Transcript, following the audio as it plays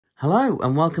Hello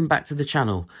and welcome back to the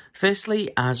channel. Firstly,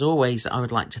 as always, I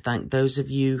would like to thank those of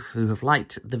you who have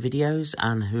liked the videos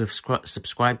and who have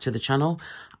subscribed to the channel.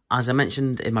 As I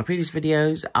mentioned in my previous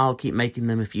videos, I'll keep making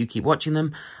them if you keep watching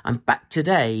them. I'm back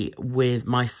today with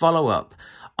my follow-up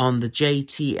on the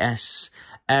JTS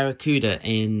Airacuda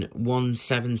in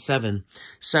 177.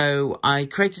 So I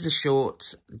created a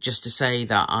short just to say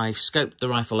that I've scoped the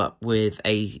rifle up with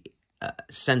a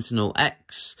Sentinel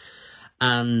X,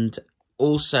 and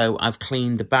also I've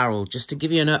cleaned the barrel. Just to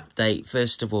give you an update,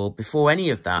 first of all, before any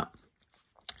of that,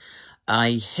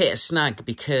 I hit a snag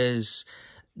because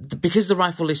the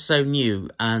rifle is so new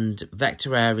and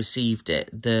Vector Air received it.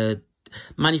 The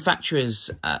manufacturers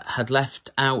had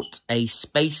left out a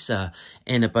spacer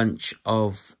in a bunch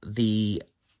of the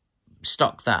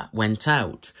stock that went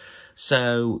out.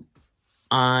 So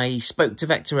I spoke to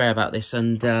Vector Air about this,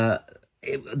 and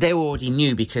they already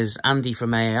knew because Andy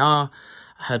from AAR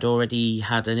had already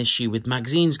had an issue with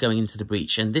magazines going into the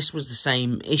breech, and this was the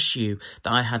same issue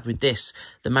that I had with this.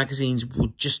 The magazines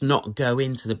would just not go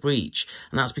into the breech,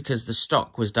 and that's because the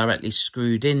stock was directly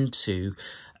screwed into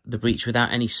the breech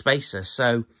without any spacer.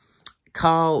 So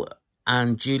Carl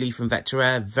and Julie from Vector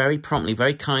Air very promptly,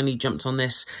 very kindly jumped on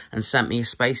this and sent me a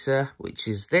spacer, which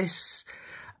is this.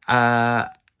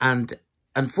 And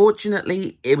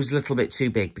unfortunately, it was a little bit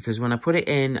too big, because when I put it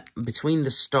in between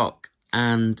the stock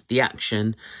and the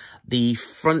action, the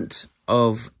front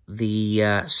of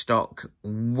the stock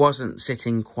wasn't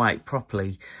sitting quite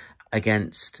properly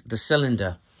against the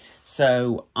cylinder.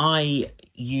 So I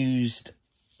used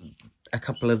a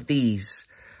couple of these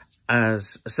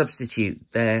as a substitute.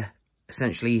 They're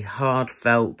essentially hard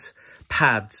felt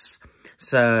pads.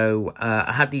 So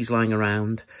I had these lying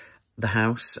around the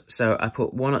house, so I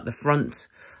put one at the front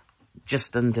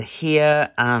just under here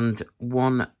and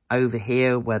one over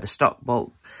here where the stock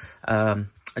bolt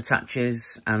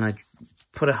attaches, and I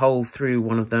put a hole through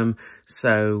one of them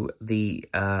so the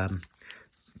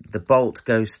bolt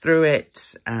goes through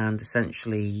it and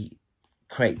essentially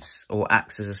creates or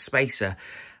acts as a spacer,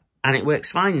 and it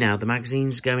works fine now. The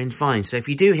magazine's going fine. So if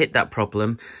you do hit that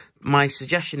problem, my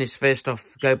suggestion is, first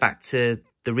off, go back to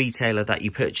the retailer that you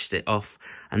purchased it off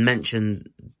and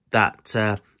mention that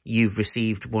you've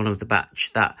received one of the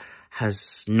batch that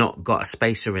has not got a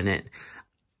spacer in it.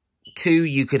 2,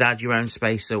 you could add your own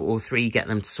spacer, or 3, get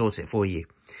them to sort it for you.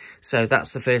 So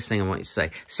that's the first thing I wanted to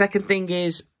say. Second thing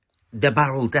is, the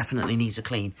barrel definitely needs a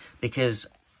clean, because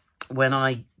when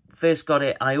I first got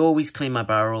it, I always clean my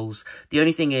barrels. The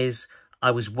only thing is,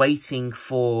 I was waiting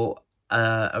for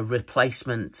a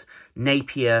replacement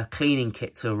Napier cleaning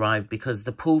kit to arrive, because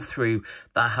the pull-through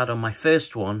that I had on my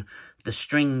first one, the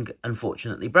string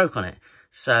unfortunately broke on it.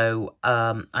 So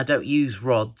I don't use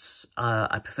rods.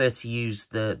 I prefer to use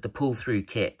the pull-through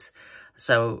kit.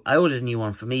 So I ordered a new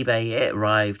one from eBay. It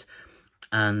arrived,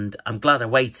 and I'm glad I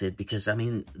waited, because, I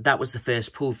mean, that was the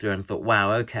first pull-through, and I thought,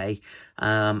 wow, okay.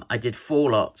 I did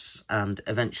 4 lots and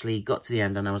eventually got to the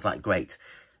end, and I was like, great,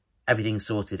 everything's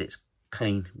sorted. It's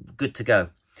clean, good to go.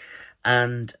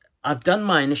 And I've done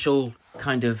my initial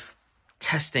kind of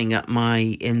testing at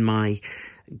in my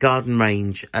garden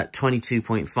range at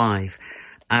 22.5,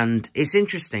 and it's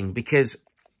interesting because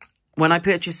when I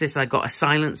purchased this, I got a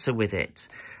silencer with it,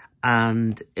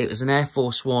 and it was an Air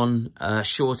Force One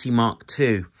Shorty Mark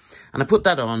II, and I put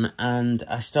that on, and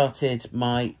I started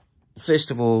my,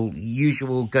 first of all,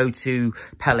 usual go-to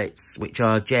pellets, which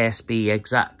are JSB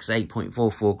Exacts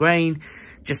 8.44 grain,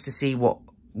 just to see what,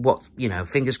 you know,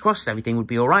 fingers crossed everything would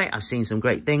be all right. I've seen some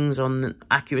great things on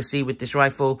accuracy with this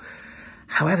rifle.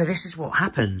 However, this is what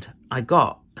happened. I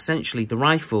got, essentially, the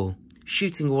rifle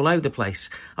shooting all over the place.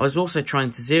 I was also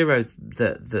trying to zero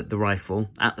the rifle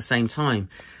at the same time.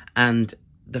 And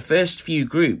the first few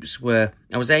groups were,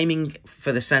 I was aiming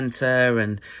for the center,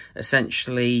 and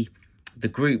essentially the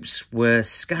groups were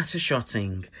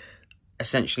scattershotting,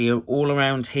 essentially all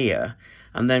around here.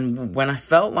 And then when I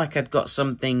felt like I'd got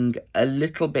something a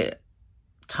little bit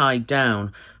tied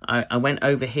down, I went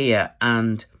over here,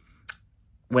 and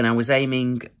when I was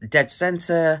aiming dead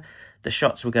center, the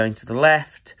shots were going to the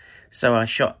left. So I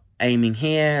shot aiming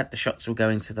here, the shots were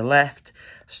going to the left.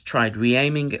 Tried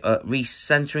re-aiming,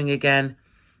 re-centering again.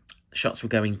 Shots were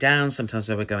going down, sometimes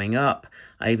they were going up.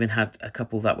 I even had a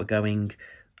couple that were going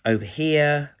over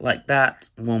here, like that.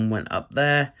 One went up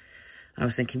there. I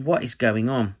was thinking, what is going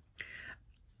on?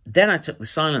 Then I took the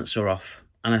silencer off,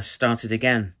 and I started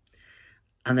again.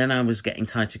 And then I was getting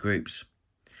tighter groups.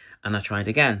 And I tried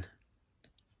again.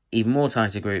 Even more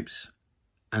tighter groups,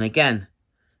 and again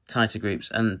tighter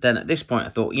groups. And then at this point I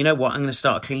thought, you know what, I'm going to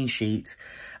start a clean sheet,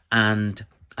 and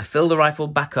I filled the rifle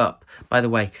back up. By the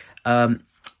way,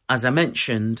 as I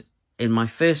mentioned in my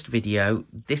first video,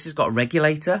 this has got a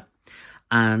regulator,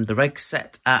 and the reg's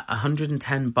set at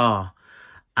 110 bar.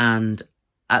 And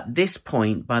at this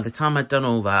point, by the time I'd done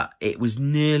all that, it was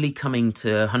nearly coming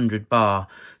to 100 bar.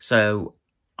 So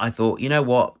I thought, you know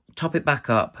what, top it back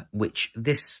up, which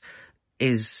this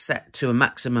is set to a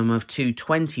maximum of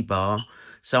 220 bar.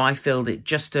 So I filled it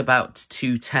just about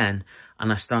 210,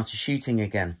 and I started shooting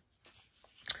again.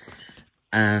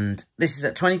 And this is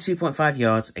at 22.5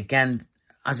 yards. Again,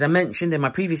 as I mentioned in my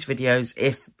previous videos,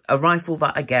 if a rifle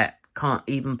that I get can't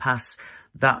even pass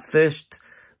that first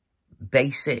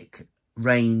basic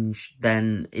range,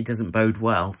 then it doesn't bode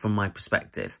well from my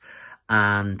perspective.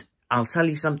 And I'll tell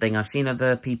you something, I've seen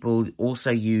other people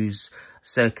also use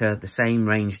circa the same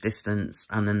range distance,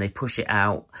 and then they push it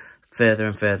out further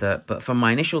and further. But from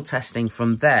my initial testing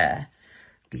from there,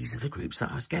 these are the groups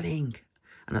that I was getting.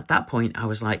 And at that point, I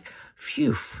was like,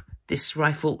 phew, this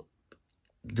rifle,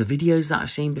 the videos that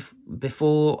I've seen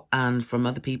before and from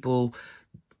other people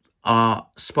are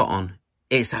spot on.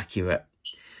 It's accurate.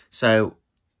 So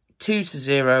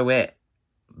 2-0 it,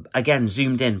 again,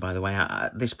 zoomed in, by the way.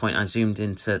 At this point, I zoomed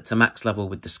into max level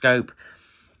with the scope,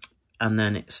 and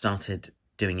then it started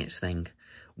doing its thing.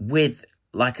 With,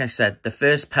 like I said, the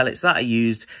first pellets that I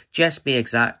used, just be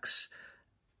exacts,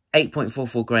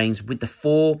 8.44 grains with the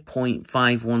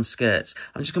 4.51 skirts.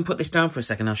 I'm just going to put this down for a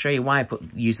second. I'll show you why I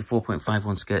use the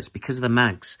 4.51 skirts, because of the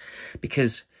mags.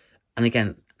 Because, and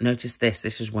again, notice this.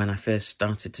 This is when I first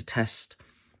started to test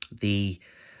the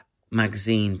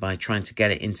magazine by trying to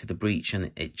get it into the breech,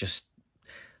 and it just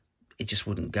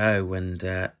wouldn't go. And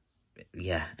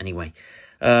yeah, anyway,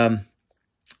 I've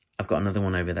got another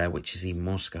one over there which is even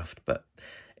more scuffed, but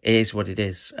it is what it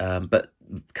is. But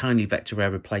kindly Vector Rare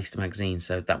replaced the magazine,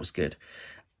 so that was good.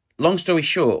 Long story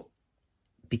short,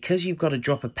 because you've got to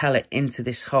drop a pellet into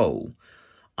this hole,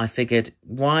 I figured,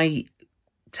 why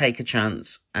take a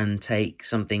chance and take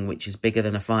something which is bigger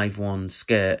than a 5.1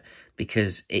 skirt,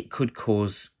 because it could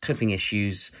cause clipping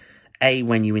issues, A,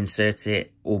 when you insert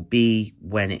it, or B,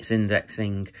 when it's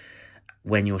indexing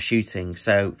when you're shooting.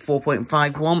 So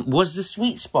 4.51 was the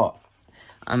sweet spot.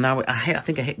 And now I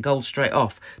think I hit gold straight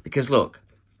off, because look,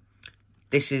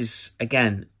 this is,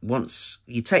 again, once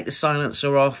you take the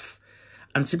silencer off,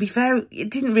 and to be fair, it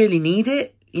didn't really need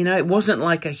it. You know, it wasn't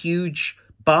like a huge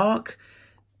bark.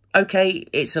 Okay,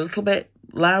 it's a little bit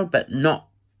loud, but not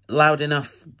loud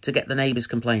enough to get the neighbours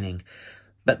complaining.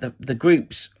 But the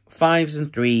groups, 5s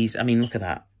and 3s, I mean, look at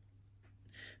that.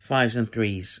 5s and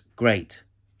 3s, great.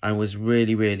 I was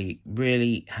really, really,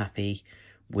 really happy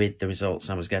with the results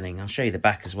I was getting. I'll show you the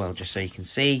back as well, just so you can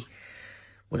see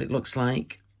what it looks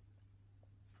like.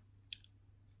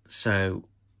 So,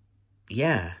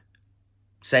 yeah,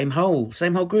 same hole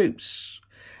groups.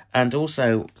 And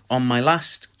also, on my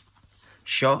last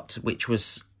shot, which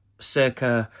was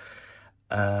circa,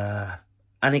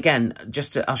 and again,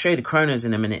 I'll show you the chronos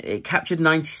in a minute. It captured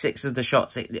 96 of the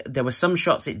shots. There were some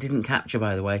shots it didn't capture,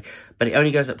 by the way, but it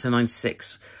only goes up to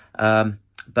 96.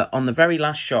 But on the very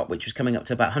last shot, which was coming up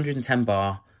to about 110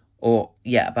 bar, or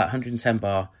yeah, about 110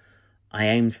 bar, I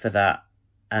aimed for that,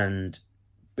 and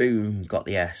boom, got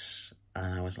the S.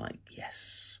 And I was like,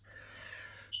 yes.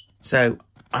 So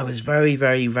I was very,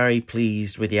 very, very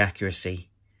pleased with the accuracy.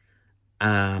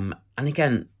 And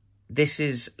again, this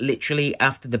is literally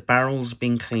after the barrel's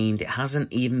been cleaned. It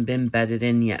hasn't even been bedded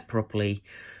in yet properly.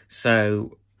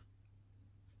 So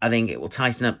I think it will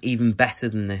tighten up even better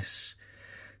than this.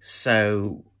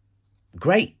 So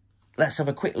great. Let's have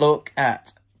a quick look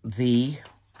at the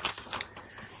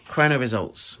chrono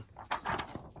results.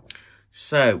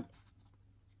 So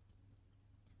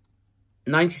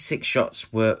 96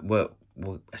 shots were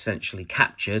essentially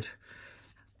captured.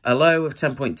 A low of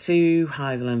 10.2,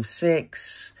 high of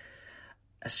 11.6,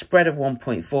 a spread of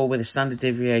 1.4 with a standard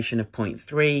deviation of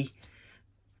 0.3.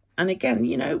 And again,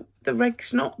 you know, the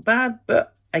reg's not bad,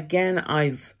 but again,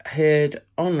 I've heard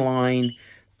online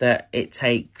that it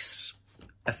takes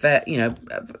a fair, you know,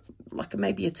 like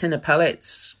maybe a tin of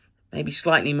pellets, maybe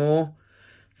slightly more,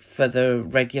 for the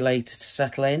regulator to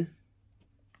settle in.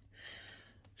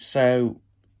 So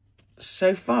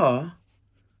far,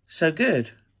 so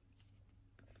good,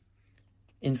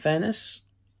 in fairness.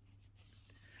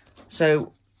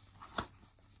 So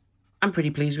I'm pretty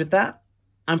pleased with that.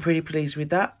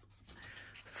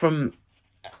 From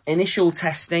initial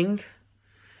testing,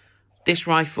 this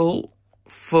rifle,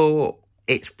 for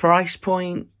its price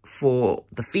point, for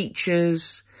the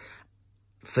features,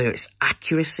 for its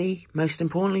accuracy, most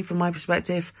importantly from my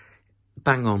perspective,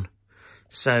 bang on.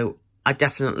 So I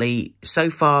definitely, so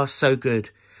far, so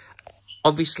good.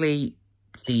 Obviously,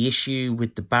 the issue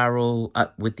with the barrel,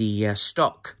 with the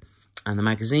stock and the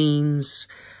magazines.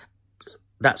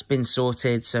 That's been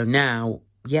sorted. So now,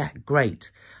 yeah,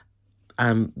 great.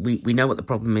 We know what the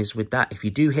problem is with that. If you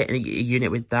do hit a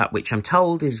unit with that, which I'm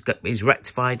told is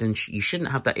rectified and you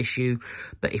shouldn't have that issue,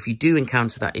 but if you do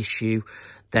encounter that issue,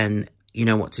 then you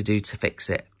know what to do to fix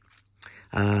it.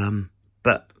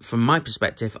 But from my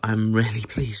perspective, I'm really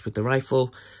pleased with the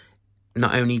rifle.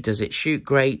 Not only does it shoot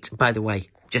great, by the way,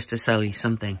 just to tell you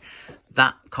something,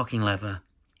 that cocking lever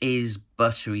is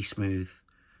buttery smooth.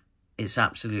 It's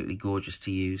absolutely gorgeous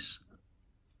to use.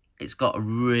 It's got a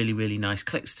really, really nice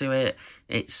clicks to it.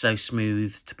 It's so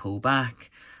smooth to pull back,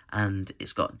 and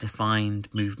it's got defined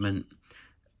movement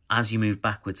as you move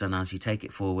backwards and as you take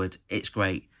it forward. It's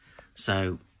great.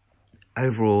 So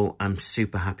overall, I'm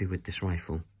super happy with this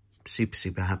rifle. Super,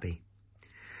 super happy.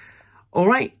 All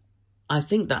right. I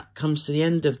think that comes to the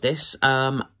end of this.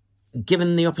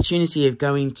 Given the opportunity of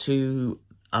going to,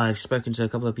 I've spoken to a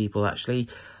couple of people actually,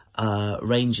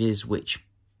 ranges which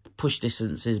push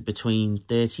distances between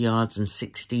 30 yards and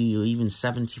 60 or even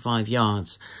 75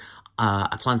 yards.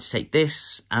 I plan to take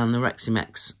this and the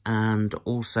Reximex and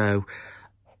also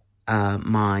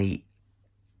my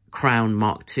Crown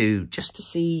Mark II just to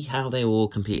see how they all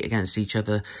compete against each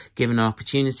other. Given an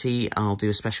opportunity, I'll do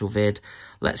a special vid.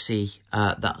 Let's see,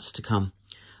 that's to come.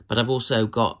 But I've also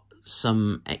got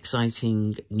some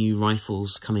exciting new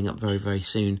rifles coming up very, very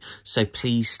soon. So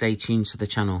please stay tuned to the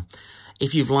channel.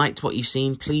 If you've liked what you've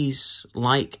seen, please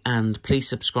like and please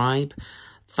subscribe.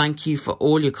 Thank you for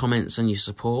all your comments and your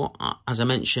support. As I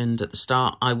mentioned at the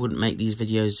start, I wouldn't make these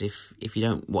videos if you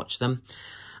don't watch them.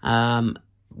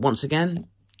 Once again,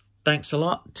 thanks a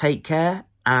lot. Take care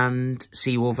and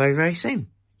see you all very, very soon.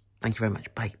 Thank you very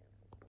much. Bye.